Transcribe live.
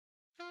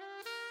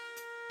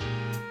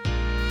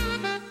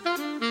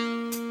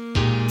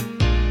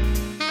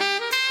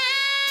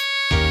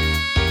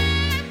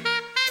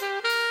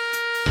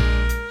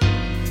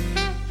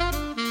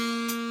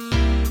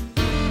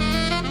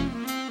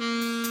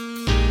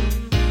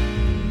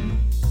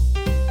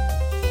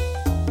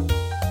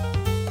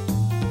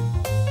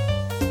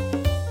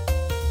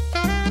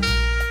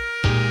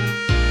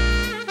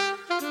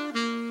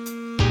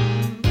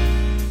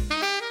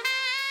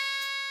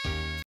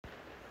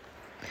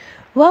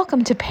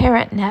Welcome to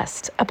Parent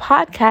Nest, a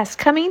podcast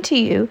coming to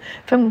you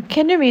from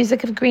Kinder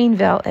Music of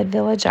Greenville at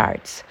Village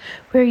Arts,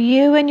 where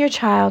you and your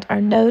child are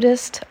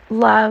noticed,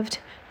 loved,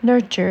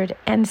 nurtured,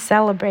 and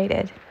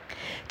celebrated.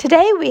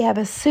 Today we have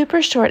a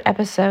super short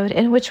episode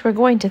in which we're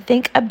going to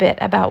think a bit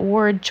about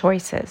word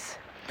choices.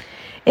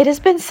 It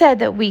has been said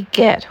that we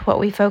get what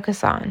we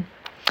focus on.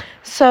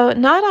 So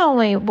not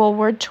only will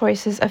word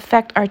choices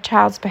affect our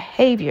child's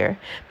behavior,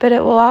 but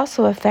it will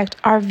also affect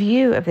our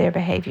view of their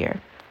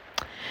behavior.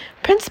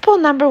 Principle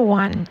number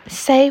 1,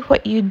 say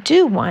what you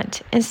do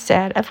want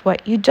instead of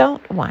what you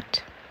don't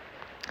want.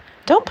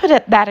 Don't put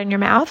that in your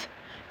mouth.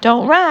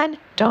 Don't run.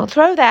 Don't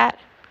throw that.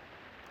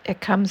 It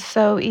comes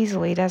so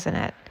easily, doesn't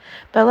it?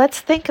 But let's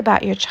think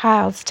about your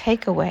child's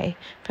takeaway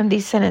from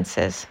these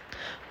sentences.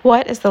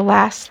 What is the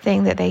last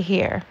thing that they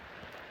hear?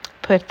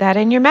 Put that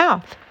in your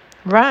mouth.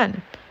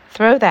 Run.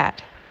 Throw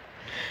that.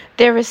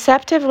 Their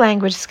receptive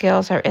language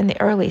skills are in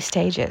the early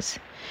stages.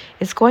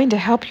 It's going to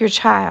help your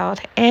child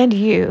and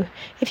you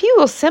if you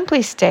will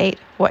simply state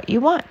what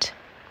you want.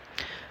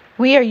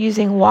 We are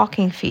using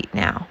walking feet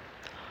now.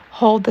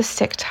 Hold the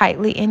stick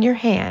tightly in your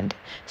hand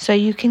so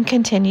you can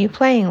continue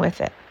playing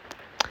with it.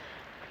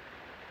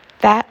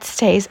 That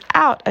stays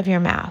out of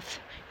your mouth.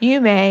 You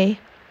may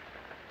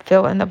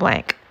fill in the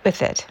blank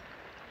with it.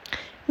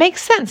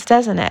 Makes sense,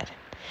 doesn't it?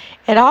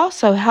 It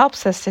also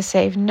helps us to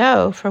save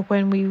no for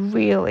when we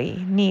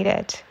really need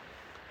it.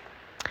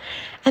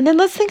 And then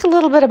let's think a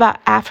little bit about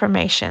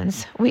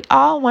affirmations. We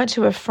all want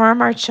to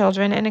affirm our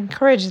children and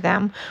encourage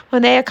them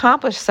when they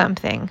accomplish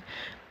something,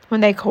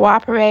 when they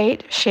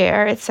cooperate,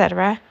 share,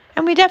 etc.,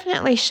 and we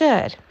definitely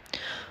should.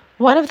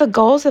 One of the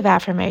goals of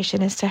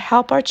affirmation is to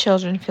help our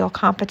children feel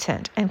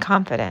competent and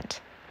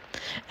confident.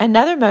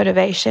 Another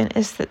motivation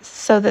is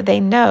so that they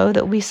know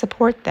that we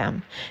support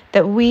them,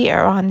 that we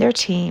are on their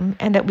team,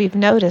 and that we've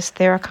noticed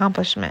their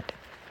accomplishment.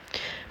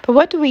 But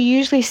what do we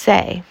usually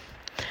say?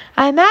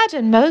 I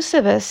imagine most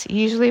of us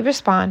usually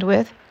respond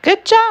with,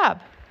 "Good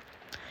job."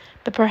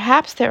 But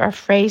perhaps there are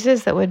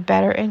phrases that would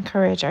better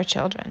encourage our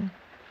children.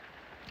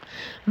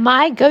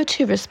 My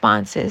go-to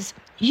response is,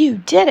 "You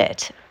did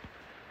it."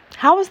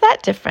 How is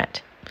that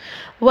different?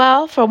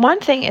 Well, for one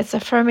thing, it's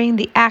affirming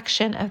the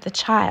action of the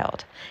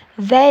child.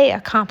 They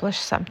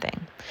accomplished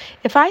something.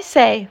 If I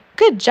say,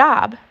 "Good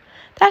job,"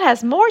 that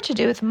has more to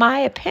do with my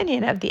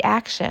opinion of the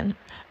action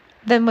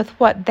than with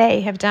what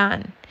they have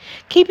done.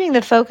 Keeping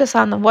the focus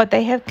on what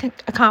they have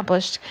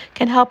accomplished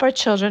can help our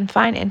children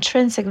find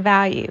intrinsic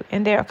value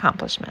in their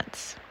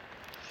accomplishments.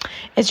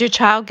 As your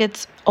child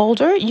gets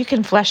older, you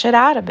can flesh it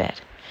out a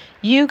bit.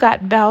 You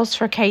got bells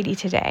for Katie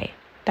today.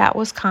 That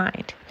was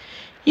kind.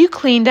 You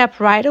cleaned up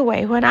right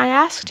away when I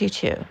asked you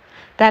to.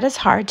 That is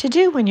hard to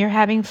do when you're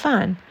having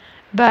fun,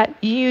 but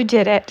you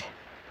did it.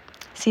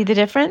 See the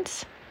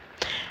difference?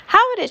 How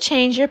would it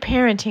change your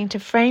parenting to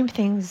frame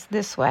things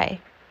this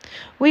way?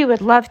 We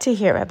would love to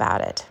hear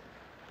about it.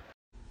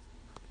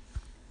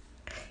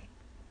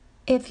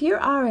 If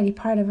you're already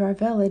part of our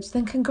village,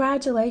 then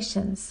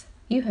congratulations.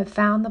 You have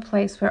found the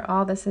place where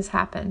all this has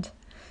happened.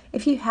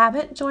 If you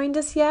haven't joined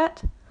us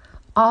yet,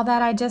 all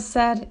that I just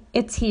said,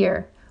 it's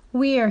here.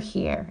 We are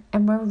here,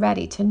 and we're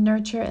ready to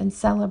nurture and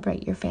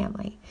celebrate your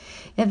family.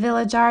 At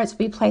Village Arts,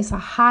 we place a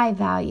high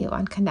value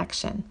on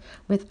connection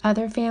with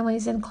other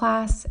families in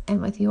class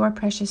and with your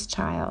precious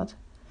child.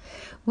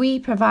 We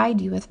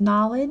provide you with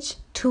knowledge,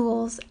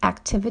 tools,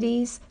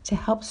 activities to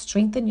help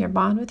strengthen your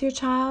bond with your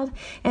child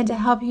and to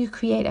help you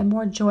create a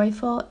more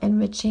joyful,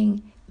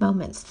 enriching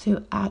moments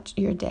throughout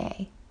your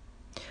day.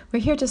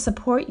 We're here to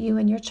support you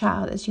and your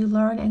child as you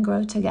learn and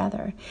grow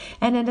together,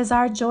 and it is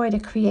our joy to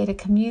create a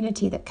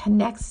community that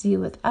connects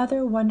you with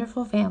other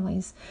wonderful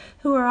families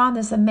who are on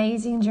this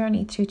amazing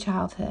journey through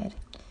childhood.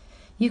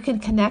 You can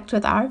connect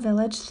with our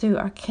village through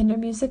our Kinder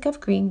Music of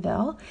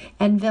Greenville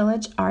and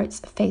Village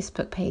Arts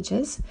Facebook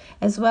pages,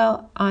 as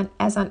well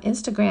as on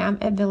Instagram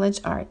at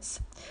Village Arts.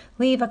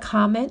 Leave a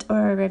comment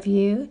or a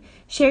review,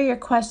 share your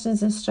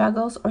questions and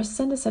struggles, or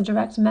send us a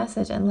direct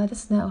message and let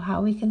us know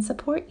how we can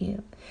support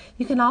you.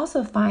 You can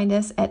also find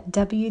us at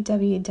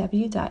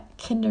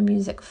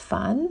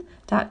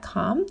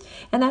www.kindermusicfun.com,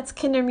 and that's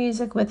Kinder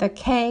Music with a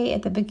K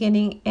at the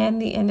beginning and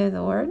the end of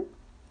the word.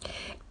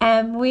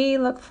 And we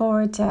look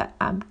forward to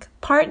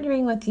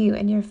partnering with you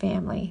and your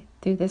family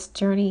through this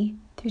journey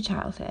through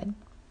childhood.